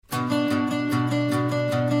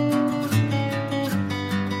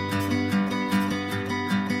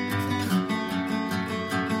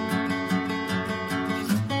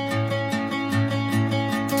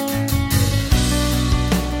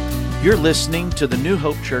You're listening to the New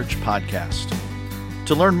Hope Church podcast.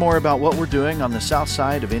 To learn more about what we're doing on the south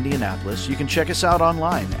side of Indianapolis, you can check us out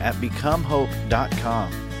online at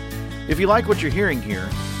becomehope.com. If you like what you're hearing here,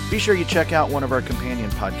 be sure you check out one of our companion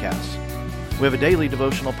podcasts. We have a daily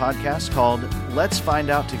devotional podcast called Let's Find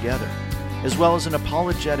Out Together, as well as an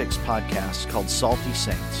apologetics podcast called Salty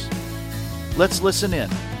Saints. Let's listen in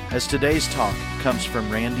as today's talk comes from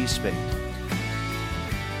Randy Spade.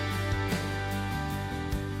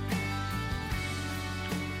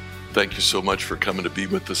 Thank you so much for coming to be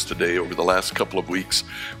with us today. Over the last couple of weeks,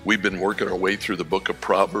 we've been working our way through the book of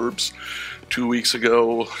Proverbs. 2 weeks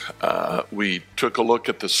ago, we took a look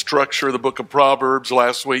at the structure of the book of Proverbs.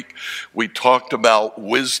 Last week, we talked about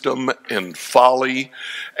wisdom and folly.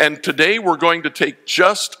 And today, we're going to take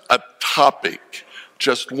just a topic,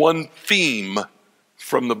 just one theme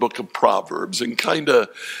from the book of Proverbs and kind of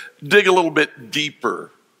dig a little bit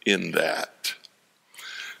deeper in that.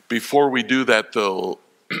 Before we do that, though,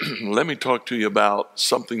 let me talk to you about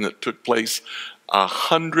something that took place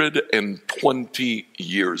 120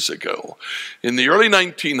 years ago. In the early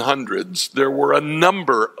 1900s, there were a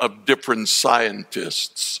number of different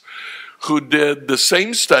scientists who did the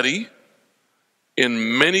same study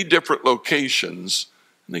in many different locations,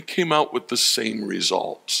 and they came out with the same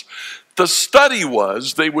results. The study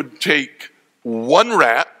was they would take one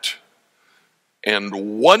rat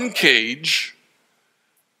and one cage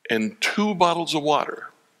and 2 bottles of water.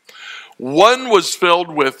 One was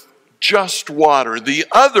filled with just water. The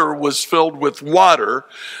other was filled with water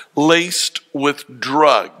laced with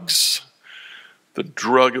drugs. The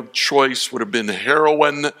drug of choice would have been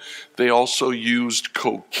heroin. They also used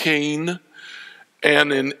cocaine.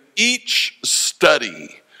 And in each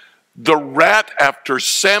study, the rat, after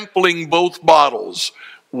sampling both bottles,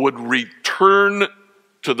 would return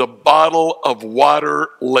to the bottle of water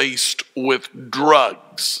laced with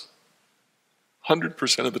drugs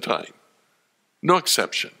 100% of the time. No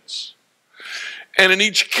exceptions. And in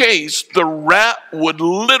each case, the rat would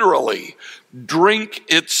literally drink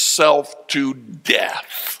itself to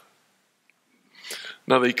death.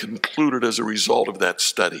 Now, they concluded as a result of that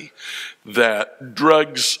study that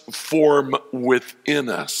drugs form within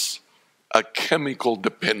us a chemical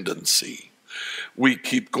dependency. We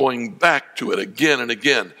keep going back to it again and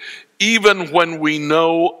again, even when we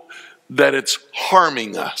know that it's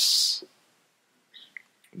harming us.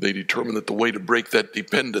 They determined that the way to break that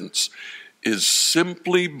dependence is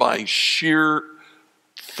simply by sheer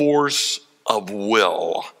force of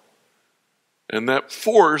will. And that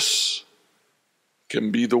force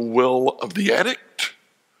can be the will of the addict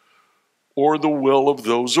or the will of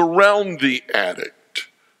those around the addict.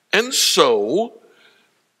 And so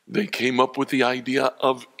they came up with the idea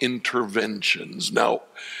of interventions. Now,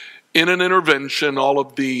 in an intervention, all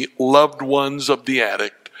of the loved ones of the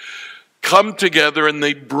addict come together and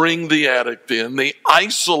they bring the addict in, they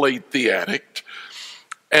isolate the addict,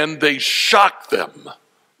 and they shock them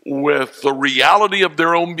with the reality of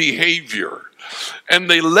their own behavior. And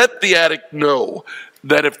they let the addict know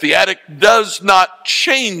that if the addict does not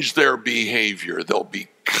change their behavior, they'll be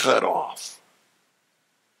cut off.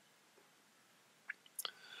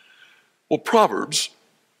 Well, Proverbs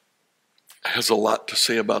has a lot to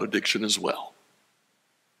say about addiction as well.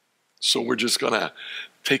 So we're just going to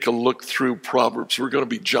take a look through Proverbs. We're going to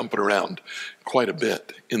be jumping around quite a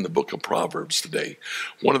bit in the book of Proverbs today.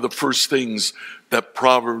 One of the first things that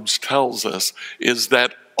Proverbs tells us is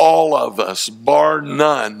that all of us, bar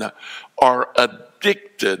none, are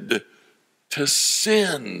addicted to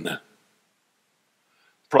sin.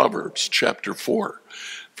 Proverbs chapter 4,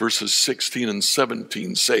 verses 16 and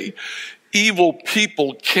 17 say, evil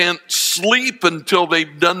people can't sleep until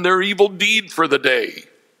they've done their evil deed for the day.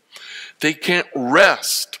 They can't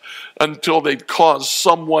rest until they've caused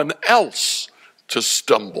someone else to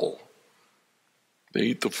stumble. They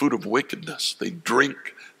eat the food of wickedness. They drink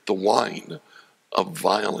the wine of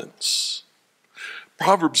violence.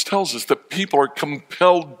 Proverbs tells us that people are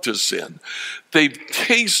compelled to sin. They've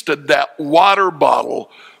tasted that water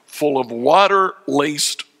bottle full of water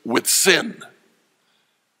laced with sin.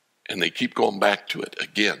 And they keep going back to it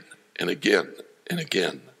again and again and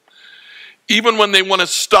again. Even when they want to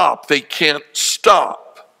stop, they can't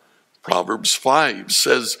stop. Proverbs 5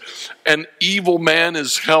 says, an evil man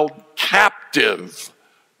is held captive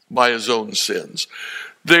by his own sins.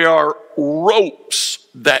 They are ropes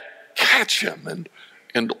that catch him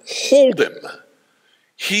and hold him.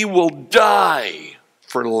 He will die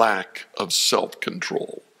for lack of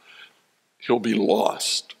self-control. He'll be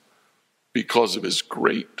lost because of his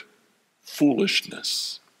great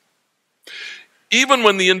foolishness. Even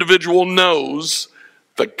when the individual knows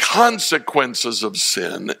The consequences of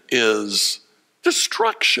sin is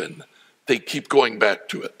destruction. They keep going back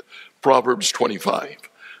to it. Proverbs 25,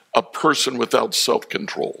 a person without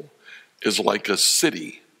self-control is like a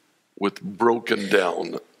city with broken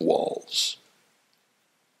down walls.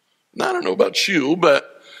 Now, I don't know about you,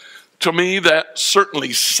 but to me that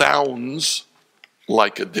certainly sounds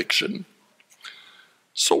like addiction.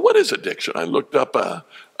 So what is addiction? I looked up a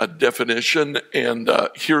definition, and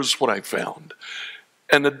here's what I found.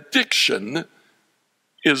 An addiction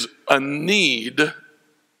is a need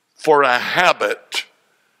for a habit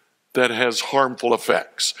that has harmful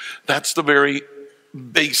effects. That's the very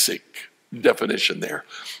basic definition there.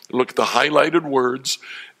 Look at the highlighted words.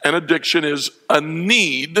 An addiction is a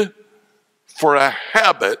need for a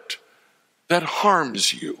habit that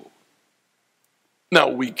harms you. Now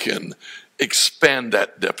we can expand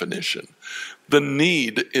that definition. The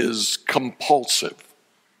need is compulsive.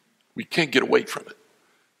 We can't get away from it.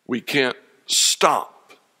 We can't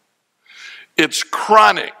stop. It's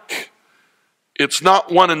chronic. It's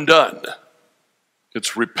not one and done.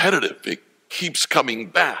 It's repetitive. It keeps coming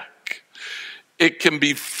back. It can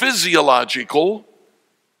be physiological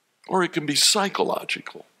or it can be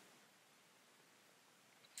psychological.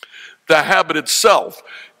 The habit itself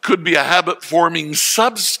could be a habit-forming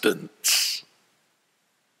substance.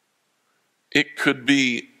 It could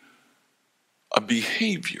be a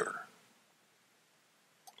behavior,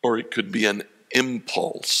 or it could be an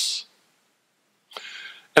impulse.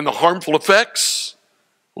 And the harmful effects,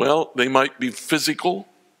 well, they might be physical,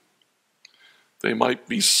 they might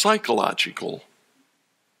be psychological,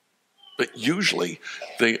 but usually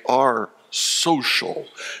they are social.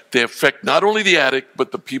 They affect not only the addict,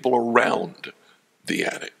 but the people around the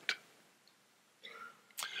addict.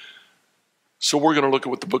 So we're going to look at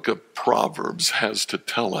what the book of Proverbs has to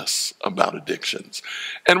tell us about addictions.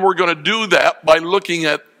 And we're going to do that by looking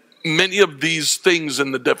at many of these things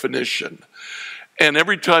in the definition. And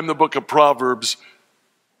every time the book of Proverbs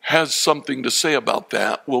has something to say about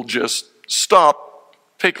that, we'll just stop,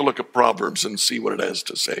 take a look at Proverbs and see what it has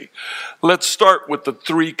to say. Let's start with the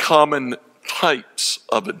three common types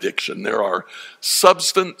of addiction. There are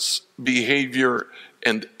substance, behavior,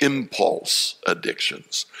 and impulse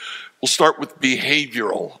addictions. We'll start with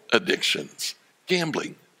behavioral addictions.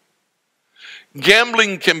 Gambling.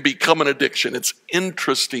 Gambling can become an addiction. It's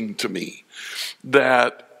interesting to me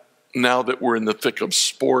that now that we're in the thick of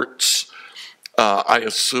sports, I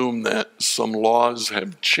assume that some laws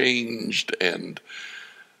have changed and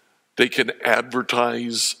they can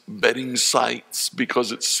advertise betting sites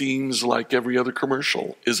because it seems like every other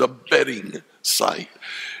commercial is a betting site.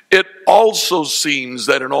 It also seems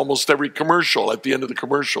that in almost every commercial, at the end of the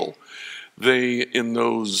commercial, they, in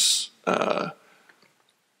those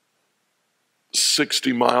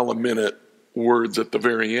 60-mile-a-minute words at the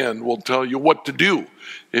very end, will tell you what to do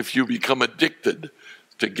if you become addicted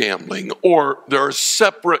to gambling. Or there are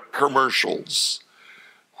separate commercials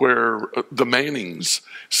where the Mannings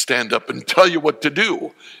stand up and tell you what to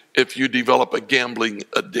do if you develop a gambling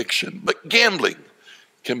addiction. But gambling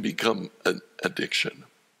can become an addiction.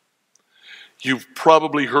 You've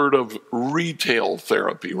probably heard of retail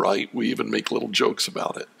therapy, right? We even make little jokes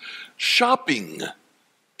about it. Shopping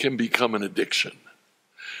can become an addiction.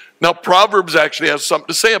 Now, Proverbs actually has something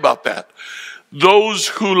to say about that. Those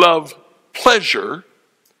who love pleasure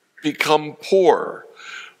become poor.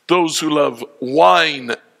 Those who love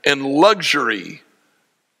wine and luxury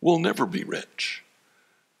will never be rich.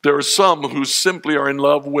 There are some who simply are in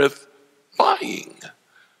love with buying.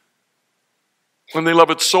 And they love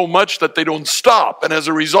it so much that they don't stop. And as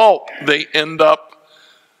a result, they end up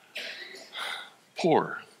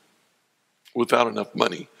poor without enough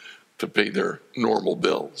money to pay their normal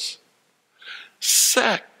bills.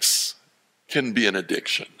 Sex can be an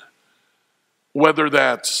addiction, whether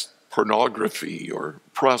that's pornography or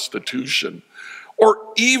prostitution,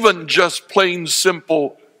 or even just plain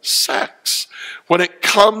simple sex. When it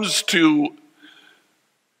comes to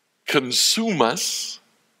consume us,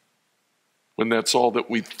 when that's all that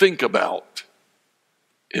we think about,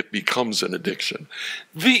 it becomes an addiction.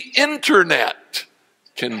 The internet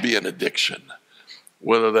can be an addiction,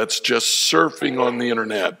 whether that's just surfing on the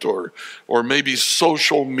internet or maybe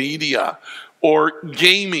social media or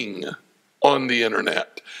gaming on the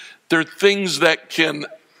internet. They're things that can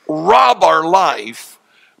rob our life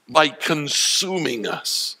by consuming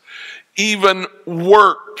us. Even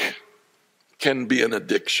work can be an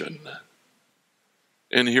addiction.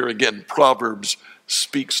 And here again, Proverbs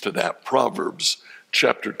speaks to that. Proverbs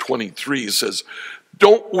chapter 23 says,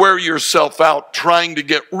 "Don't wear yourself out trying to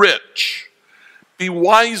get rich. Be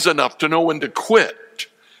wise enough to know when to quit.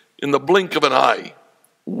 In the blink of an eye,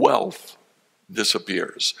 wealth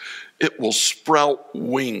disappears. It will sprout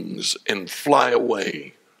wings and fly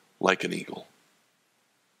away like an eagle.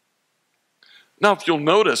 Now, if you'll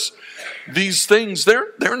notice, these things,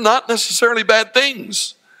 they're not necessarily bad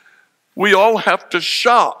things. We all have to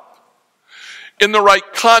shop. In the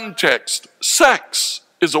right context, sex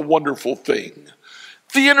is a wonderful thing.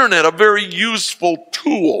 The internet, a very useful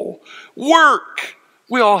tool. Work,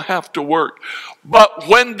 we all have to work. But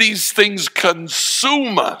when these things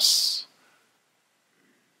consume us,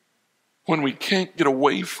 when we can't get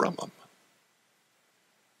away from them,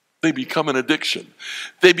 they become an addiction.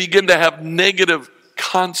 They begin to have negative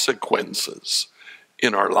consequences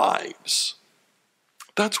in our lives.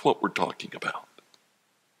 That's what we're talking about.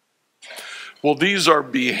 Well, these are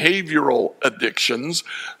behavioral addictions.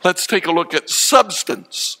 Let's take a look at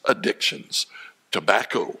substance addictions.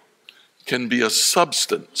 Tobacco can be a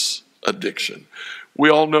substance addiction.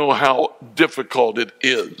 We all know how difficult it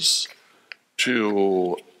is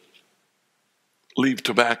to leave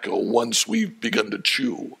tobacco once we've begun to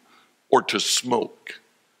chew or to smoke.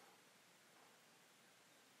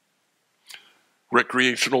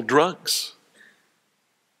 Recreational drugs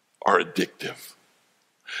are addictive.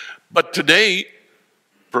 But today,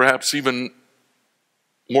 perhaps even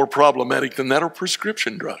more problematic than that are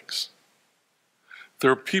prescription drugs.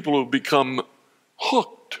 There are people who become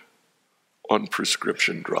hooked on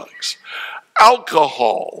prescription drugs.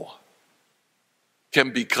 Alcohol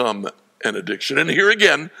can become an addiction. And here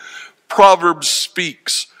again, Proverbs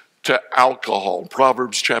speaks to alcohol.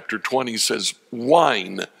 Proverbs chapter 20 says,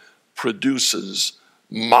 wine produces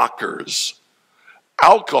mockers.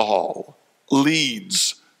 Alcohol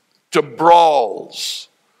leads to brawls.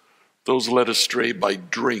 Those led astray by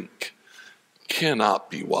drink cannot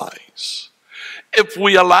be wise. If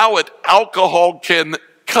we allow it, alcohol can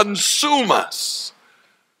consume us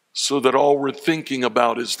so that all we're thinking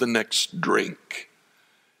about is the next drink.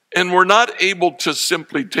 And we're not able to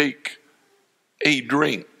simply take a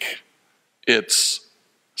drink. It's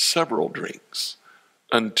several drinks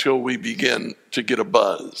until we begin to get a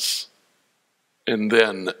buzz and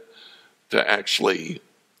then to actually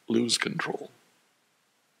lose control.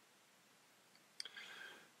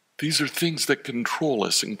 These are things that control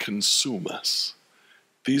us and consume us.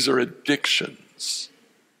 These are addictions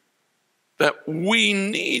that we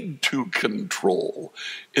need to control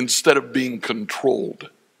instead of being controlled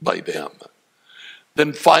by them.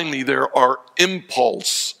 Then finally, there are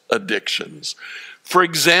impulse addictions. For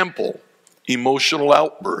example, emotional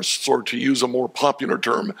outbursts, or to use a more popular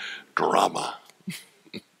term, drama.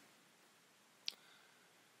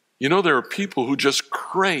 You know, there are people who just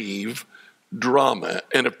crave drama,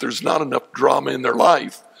 and if there's not enough drama in their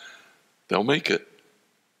life, they'll make it.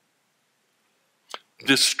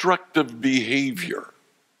 Destructive behavior.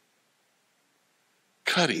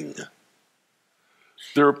 Cutting.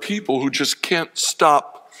 There are people who just can't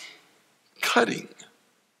stop cutting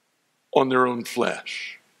on their own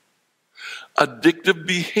flesh. Addictive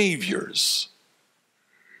behaviors.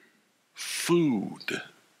 Food.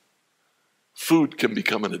 Food can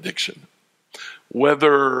become an addiction.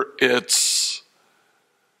 Whether it's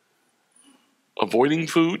avoiding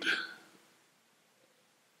food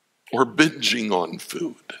or binging on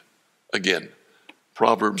food. Again,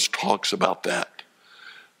 Proverbs talks about that.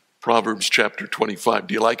 Proverbs chapter 25.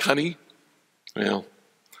 Do you like honey? Well,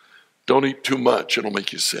 don't eat too much. It'll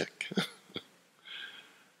make you sick.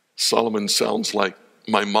 Solomon sounds like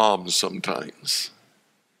my mom sometimes.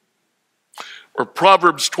 Or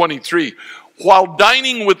Proverbs 23. While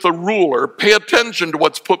dining with the ruler, pay attention to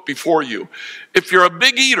what's put before you. If you're a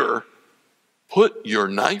big eater, put your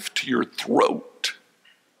knife to your throat.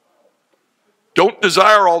 Don't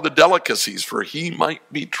desire all the delicacies, for he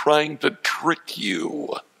might be trying to trick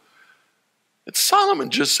you. It's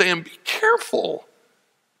Solomon just saying, be careful.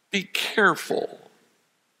 Be careful.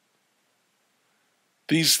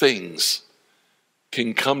 These things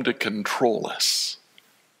can come to control us.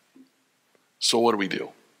 So what do we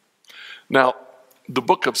do? Now, the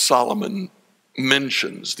book of Solomon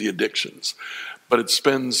mentions the addictions, but it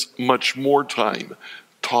spends much more time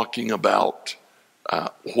talking about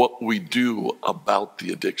what we do about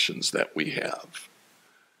the addictions that we have.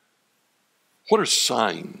 What are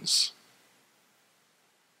signs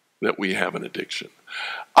that we have an addiction?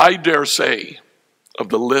 I dare say, of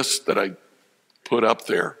the list that I put up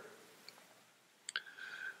there,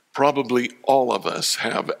 probably all of us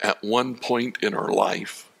have at one point in our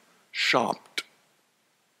life shopped.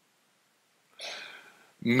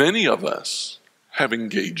 Many of us have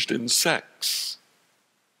engaged in sex.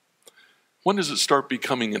 When does it start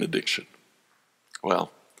becoming an addiction?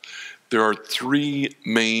 Well, there are three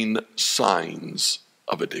main signs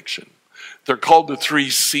of addiction. They're called the 3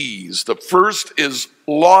 C's. The first is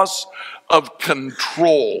loss of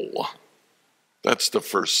control. That's the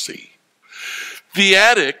first C. The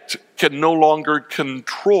addict can no longer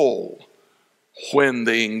control when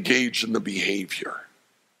they engage in the behavior.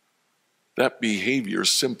 That behavior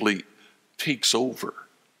simply takes over.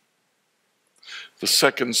 The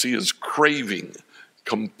second C is craving,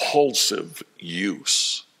 compulsive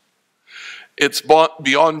use. It's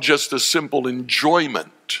beyond just a simple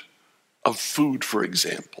enjoyment of food, for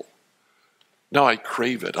example. Now I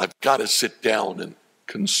crave it. I've got to sit down and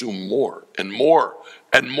consume more and more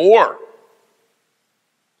and more.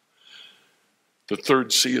 The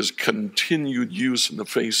third C is continued use in the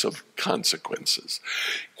face of consequences.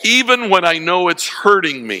 Even when I know it's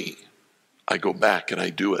hurting me, I go back and I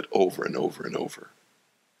do it over and over and over.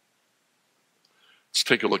 Let's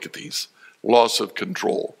take a look at these. Loss of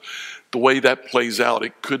control. The way that plays out,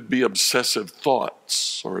 it could be obsessive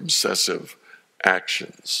thoughts or obsessive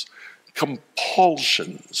actions.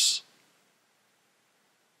 Compulsions.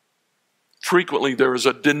 Frequently, there is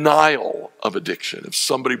a denial of addiction. If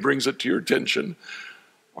somebody brings it to your attention,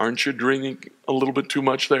 aren't you drinking a little bit too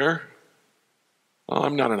much there? Oh,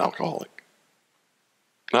 I'm not an alcoholic.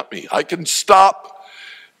 Not me. I can stop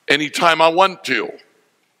anytime I want to.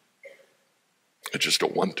 I just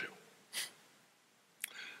don't want to.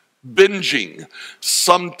 Binging.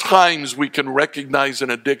 Sometimes we can recognize an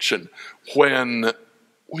addiction when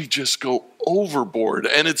we just go overboard,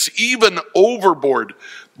 and it's even overboard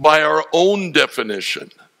by our own definition.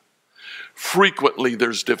 Frequently,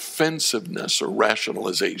 there's defensiveness or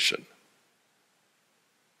rationalization.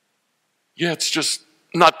 Yeah, it's just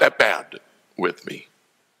not that bad with me.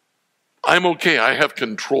 I'm okay. I have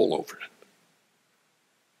control over it.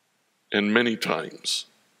 And many times,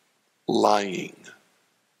 lying.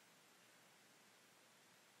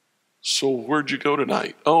 So where'd you go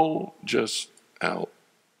tonight? Oh, just out.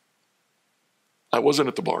 I wasn't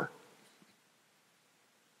at the bar.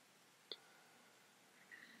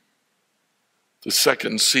 The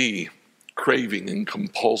second C, craving and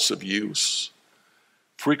compulsive use,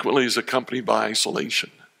 frequently is accompanied by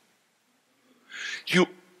isolation. You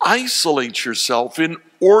isolate yourself in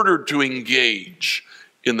order to engage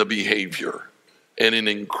in the behavior and in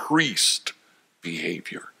increased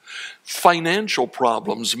behavior. Financial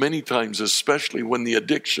problems, many times, especially when the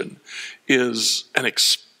addiction is an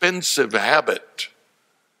expensive habit,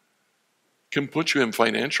 can put you in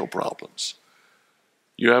financial problems.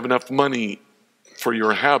 You have enough money for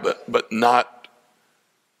your habit, but not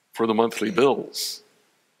for the monthly bills.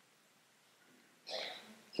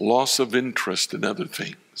 Loss of interest in other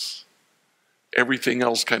things. Everything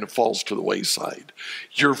else kind of falls to the wayside.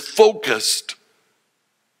 You're focused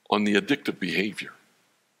on the addictive behavior.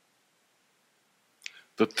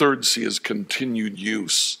 The third C is continued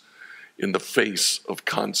use in the face of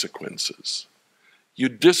consequences. You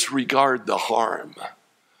disregard the harm.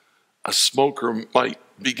 A smoker might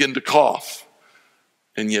begin to cough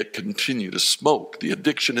and yet continue to smoke. The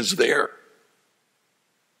addiction is there.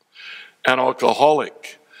 An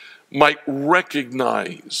alcoholic might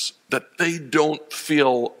recognize that they don't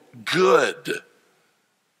feel good,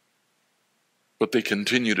 but they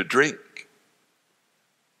continue to drink.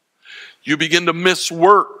 You begin to miss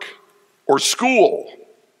work or school,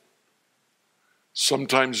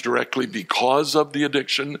 sometimes directly because of the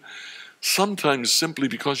addiction, sometimes simply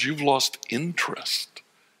because you've lost interest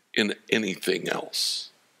in anything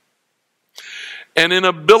else. An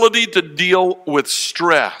inability to deal with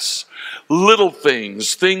stress, little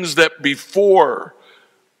things, things that before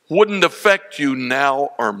wouldn't affect you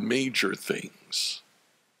now are major things.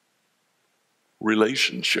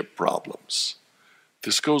 Relationship problems.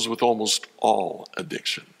 This goes with almost all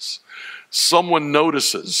addictions. Someone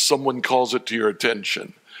notices, someone calls it to your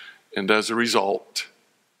attention, and as a result,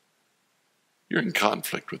 you're in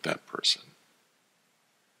conflict with that person.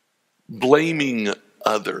 Blaming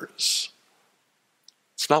others.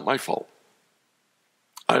 It's not my fault.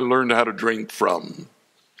 I learned how to drink from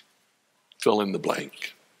fill in the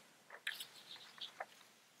blank.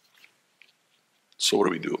 So what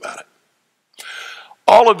do we do about it?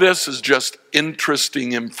 All of this is just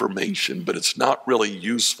interesting information, but it's not really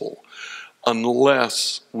useful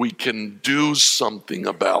unless we can do something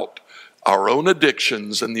about our own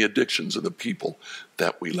addictions and the addictions of the people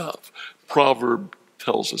that we love. Proverb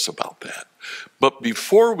tells us about that. But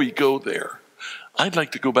before we go there, I'd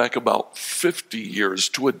like to go back about 50 years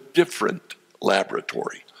to a different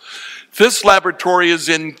laboratory. This laboratory is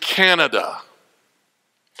in Canada.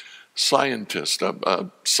 Scientist, a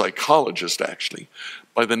psychologist actually,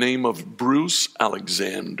 by the name of Bruce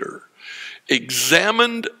Alexander,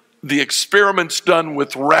 examined the experiments done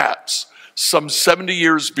with rats some 70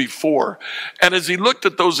 years before. And as he looked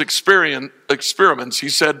at those experiments, he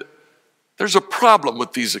said, there's a problem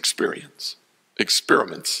with these experiments.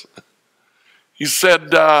 He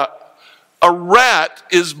said, a rat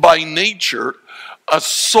is by nature a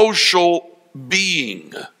social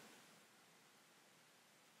being.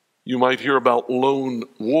 You might hear about lone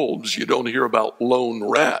wolves. You don't hear about lone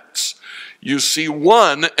rats. You see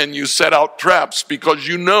one and you set out traps because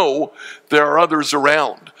you know there are others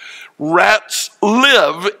around. Rats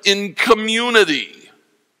live in community.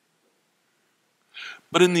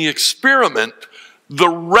 But in the experiment, the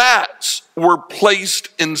rats were placed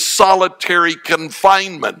in solitary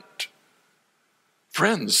confinement.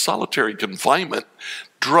 Friends, solitary confinement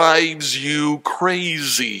drives you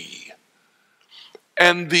crazy.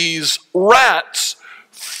 And these rats,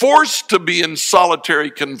 forced to be in solitary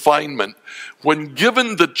confinement, when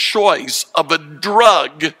given the choice of a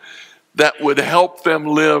drug that would help them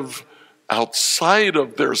live outside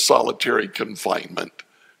of their solitary confinement,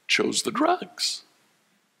 chose the drugs.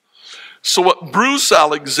 So what Bruce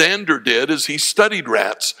Alexander did is he studied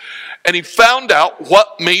rats, and he found out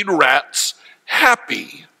what made rats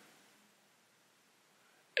happy.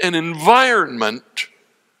 An environment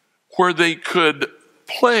where they could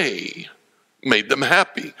play made them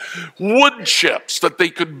happy. Wood chips that they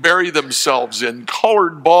could bury themselves in,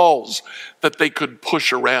 colored balls that they could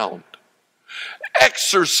push around.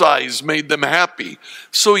 Exercise made them happy.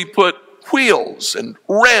 So he put wheels and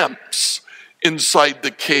ramps inside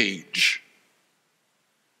the cage.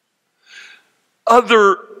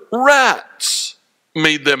 Other rats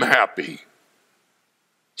made them happy.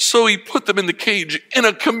 So he put them in the cage in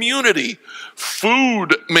a community.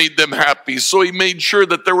 Food made them happy, so he made sure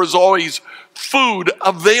that there was always food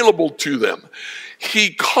available to them.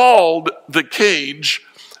 He called the cage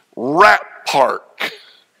Rat Park.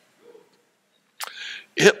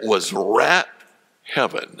 It was rat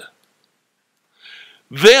heaven.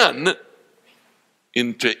 Then,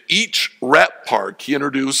 into each rat park, he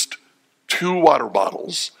introduced 2 water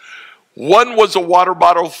bottles. One was a water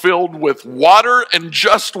bottle filled with water and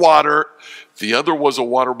just water. The other was a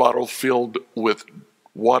water bottle filled with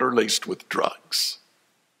water laced with drugs.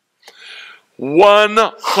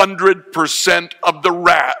 100% of the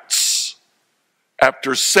rats,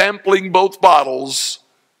 after sampling both bottles,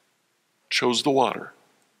 chose the water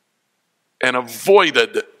and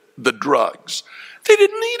avoided the drugs. They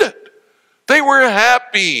didn't need it. They were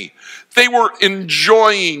happy. They were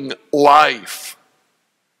enjoying life.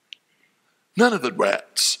 None of the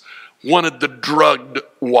rats wanted the drugged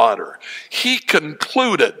water. He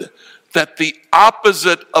concluded that the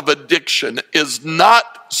opposite of addiction is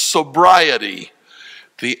not sobriety.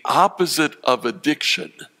 The opposite of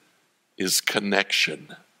addiction is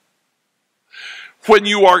connection. When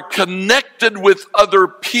you are connected with other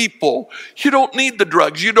people, you don't need the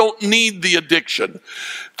drugs. You don't need the addiction.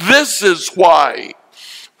 This is why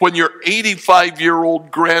when your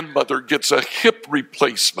 85-year-old grandmother gets a hip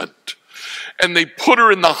replacement, and they put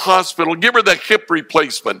her in the hospital, give her the hip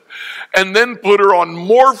replacement, and then put her on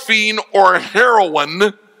morphine or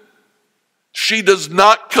heroin, she does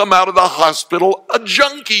not come out of the hospital a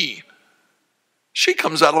junkie. She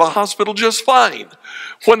comes out of the hospital just fine.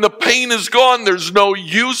 When the pain is gone, there's no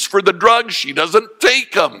use for the drugs. She doesn't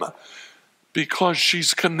take them because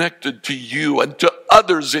she's connected to you and to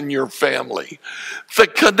others in your family. The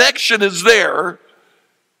connection is there,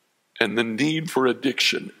 and the need for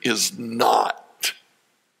addiction is not.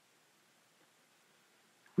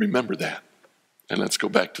 Remember that. And let's go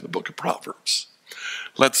back to the book of Proverbs.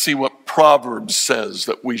 Let's see what Proverbs says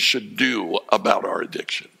that we should do about our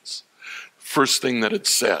addictions. First thing that it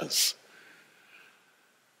says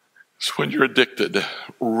is when you're addicted,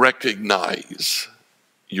 recognize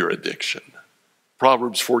your addiction.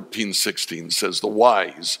 Proverbs 14:16 says, the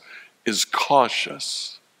wise is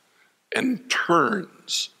cautious and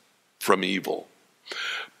turns from evil,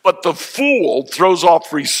 but the fool throws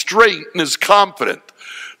off restraint and is confident.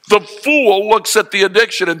 The fool looks at the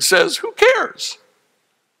addiction and says, who cares?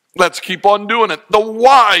 Let's keep on doing it. The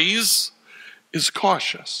wise is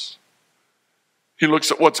cautious. He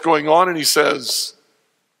looks at what's going on and he says,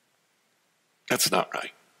 that's not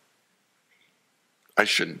right. I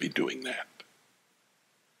shouldn't be doing that.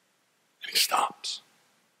 And he stops.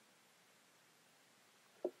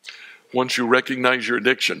 Once you recognize your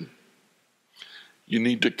addiction, you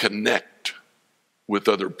need to connect with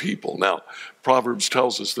other people. Now, Proverbs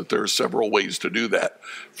tells us that there are several ways to do that.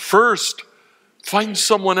 First, find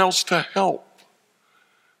someone else to help.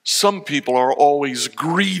 Some people are always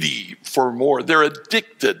greedy for more. They're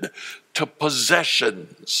addicted to to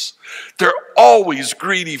possessions. They're always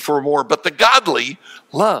greedy for more, but the godly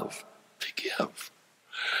love to give.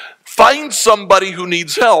 Find somebody who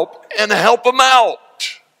needs help and help them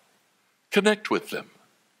out. Connect with them.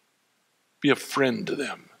 Be a friend to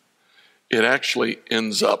them. It actually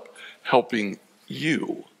ends up helping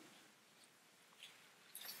you.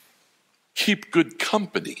 Keep good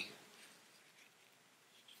company.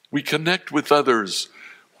 We connect with others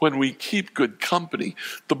when we keep good company.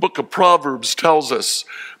 The book of Proverbs tells us,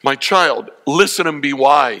 my child, listen and be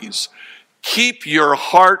wise. Keep your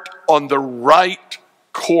heart on the right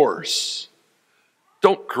course.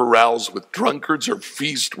 Don't carouse with drunkards or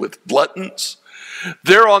feast with gluttons.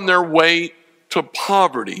 They're on their way to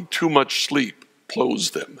poverty. Too much sleep clothes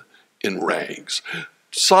them in rags.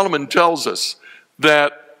 Solomon tells us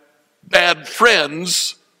that bad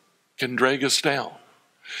friends can drag us down.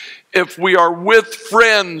 If we are with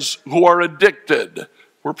friends who are addicted,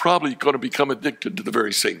 we're probably going to become addicted to the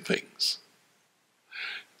very same things.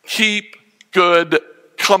 Keep good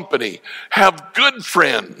company. Have good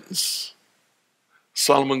friends.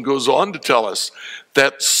 Solomon goes on to tell us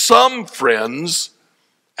that some friends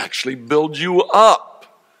actually build you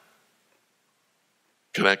up.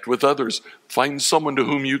 Connect with others. Find someone to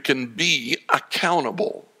whom you can be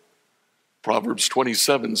accountable. Proverbs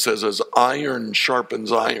 27 says, as iron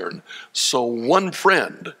sharpens iron, so one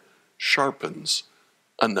friend sharpens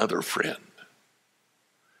another friend.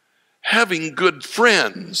 Having good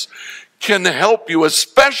friends can help you,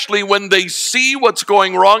 especially when they see what's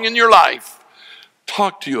going wrong in your life.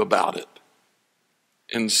 Talk to you about it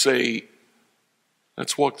and say,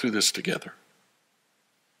 let's walk through this together.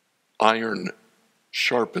 Iron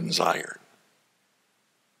sharpens iron.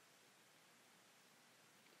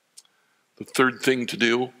 The third thing to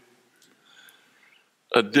do,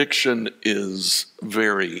 addiction is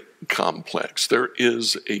very complex. There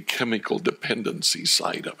is a chemical dependency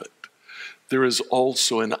side of it. There is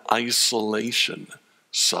also an isolation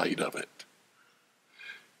side of it.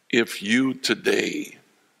 If you today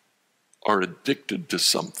are addicted to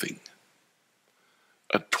something,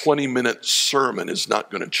 a 20-minute sermon is not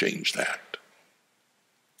going to change that.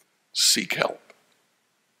 Seek help.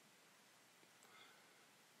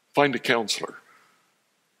 Find a counselor.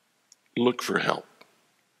 Look for help.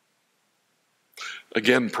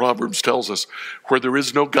 Again, Proverbs tells us, where there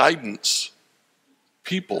is no guidance,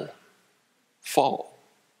 people fall.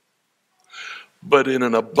 But in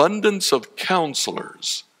an abundance of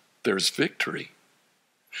counselors, there's victory.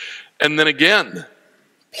 And then again,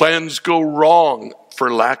 plans go wrong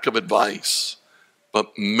for lack of advice,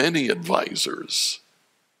 but many advisors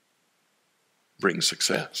bring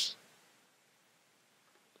success.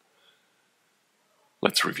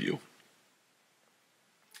 Let's review.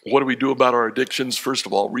 What do we do about our addictions? First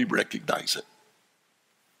of all, we recognize it.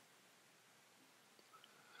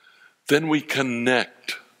 Then we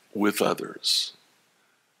connect with others.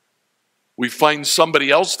 We find somebody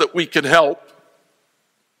else that we can help.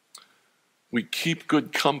 We keep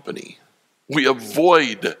good company. We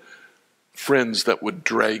avoid friends that would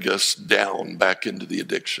drag us down back into the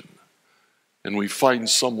addiction. And we find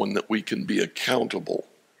someone that we can be accountable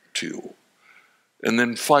to. And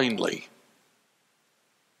then finally,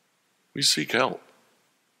 we seek help.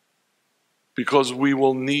 Because we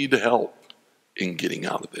will need help in getting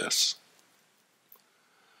out of this.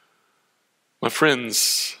 My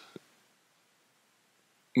friends,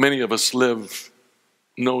 many of us live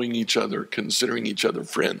knowing each other, considering each other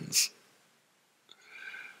friends.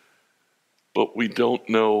 But we don't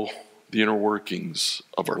know the inner workings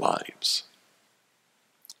of our lives.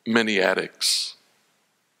 Many addicts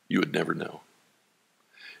you would never know.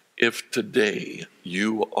 If today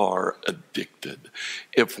you are addicted,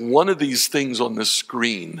 if one of these things on the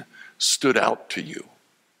screen stood out to you,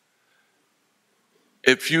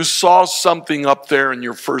 if you saw something up there and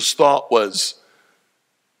your first thought was,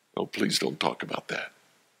 oh, please don't talk about that,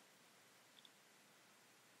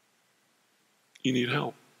 you need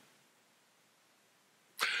help.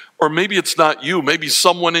 Or maybe it's not you, maybe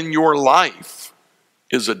someone in your life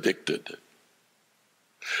is addicted.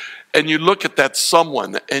 And you look at that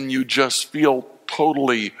someone and you just feel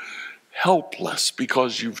totally helpless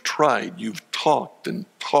because you've tried, you've talked and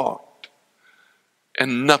talked,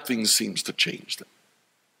 and nothing seems to change them.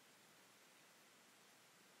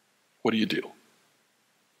 What do you do?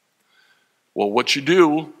 Well, what you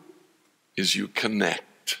do is you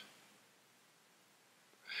connect.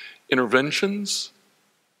 Interventions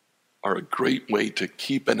are a great way to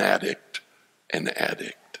keep an addict an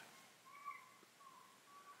addict.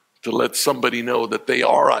 To let somebody know that they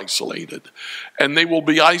are isolated. And they will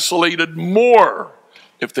be isolated more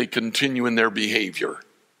if they continue in their behavior.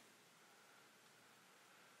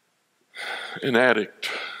 An addict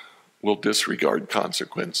will disregard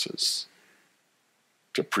consequences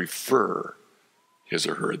to prefer his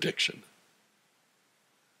or her addiction.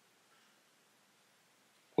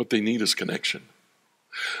 What they need is connection.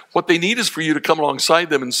 What they need is for you to come alongside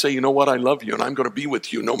them and say, you know what, I love you and I'm going to be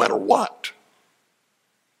with you no matter what.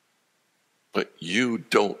 But you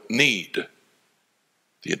don't need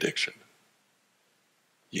the addiction.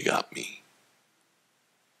 You got me.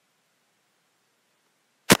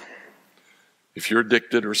 If you're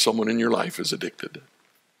addicted or someone in your life is addicted,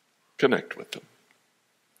 connect with them.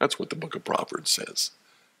 That's what the book of Proverbs says.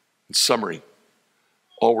 In summary,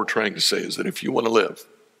 all we're trying to say is that if you want to live,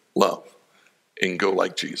 love, and go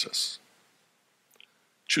like Jesus,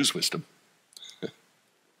 choose wisdom.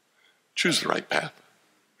 Choose the right path.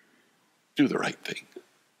 Do the right thing.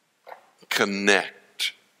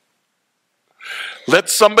 Connect. Let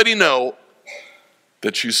somebody know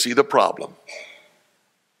that you see the problem.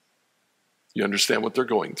 You understand what they're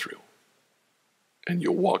going through. And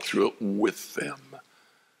you'll walk through it with them.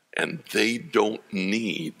 And they don't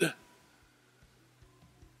need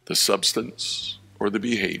the substance or the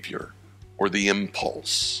behavior or the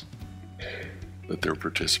impulse that they're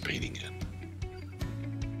participating in.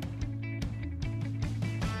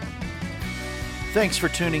 Thanks for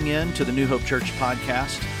tuning in to the New Hope Church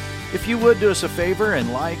podcast. If you would do us a favor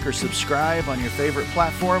and like or subscribe on your favorite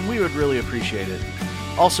platform, we would really appreciate it.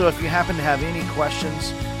 Also, if you happen to have any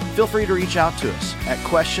questions, feel free to reach out to us at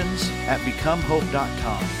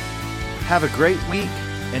questions@becomehope.com. Have a great week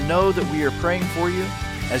and know that we are praying for you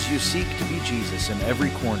as you seek to be Jesus in every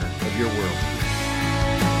corner of your world.